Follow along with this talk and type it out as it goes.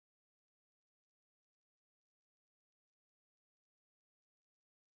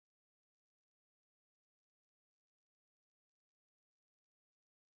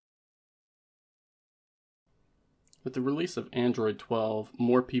With the release of Android 12,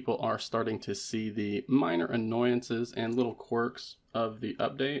 more people are starting to see the minor annoyances and little quirks of the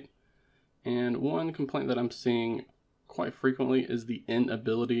update. And one complaint that I'm seeing quite frequently is the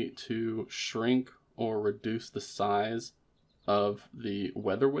inability to shrink or reduce the size of the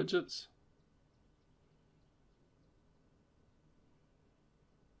weather widgets.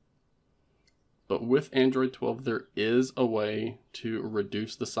 But with Android 12, there is a way to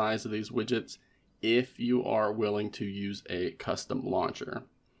reduce the size of these widgets if you are willing to use a custom launcher.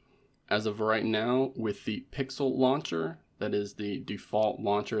 As of right now, with the Pixel launcher, that is the default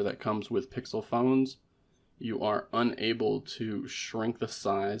launcher that comes with Pixel phones, you are unable to shrink the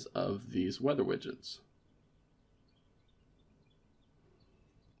size of these weather widgets.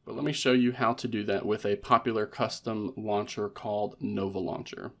 But let me show you how to do that with a popular custom launcher called Nova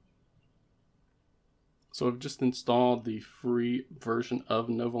Launcher. So I've just installed the free version of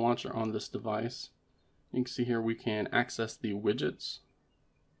Nova Launcher on this device. You can see here we can access the widgets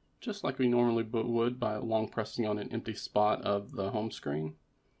just like we normally would by long pressing on an empty spot of the home screen.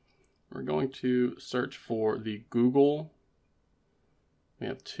 We're going to search for the Google. We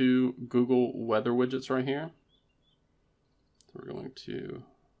have two Google weather widgets right here. So we're going to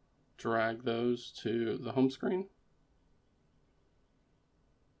drag those to the home screen.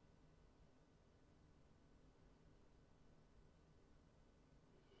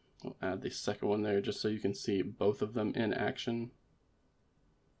 I'll add the second one there just so you can see both of them in action.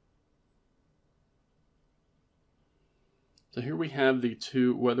 So here we have the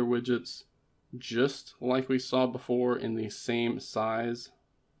two weather widgets just like we saw before, in the same size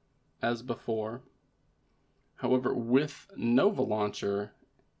as before. However, with Nova Launcher,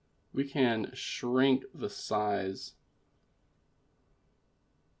 we can shrink the size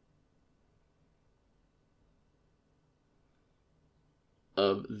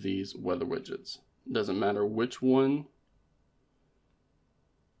of these weather widgets. Doesn't matter which one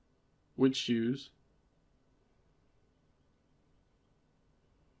we choose.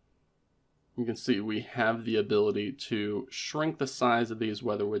 You can see we have the ability to shrink the size of these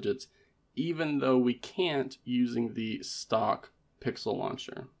weather widgets, even though we can't using the stock Pixel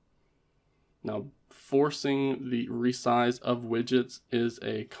launcher. Now, forcing the resize of widgets is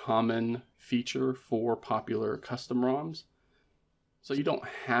a common feature for popular custom ROMs. So you don't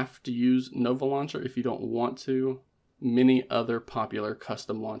have to use Nova Launcher if you don't want to. Many other popular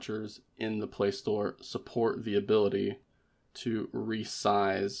custom launchers in the Play Store support the ability to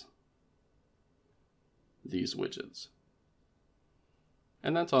resize these widgets.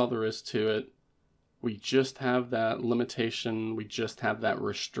 And that's all there is to it. We just have that limitation, we just have that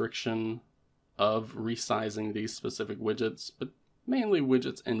restriction of resizing these specific widgets, but mainly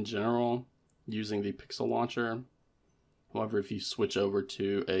widgets in general using the Pixel launcher. However, if you switch over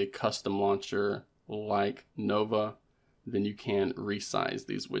to a custom launcher like Nova, then you can resize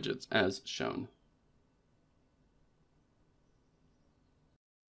these widgets as shown.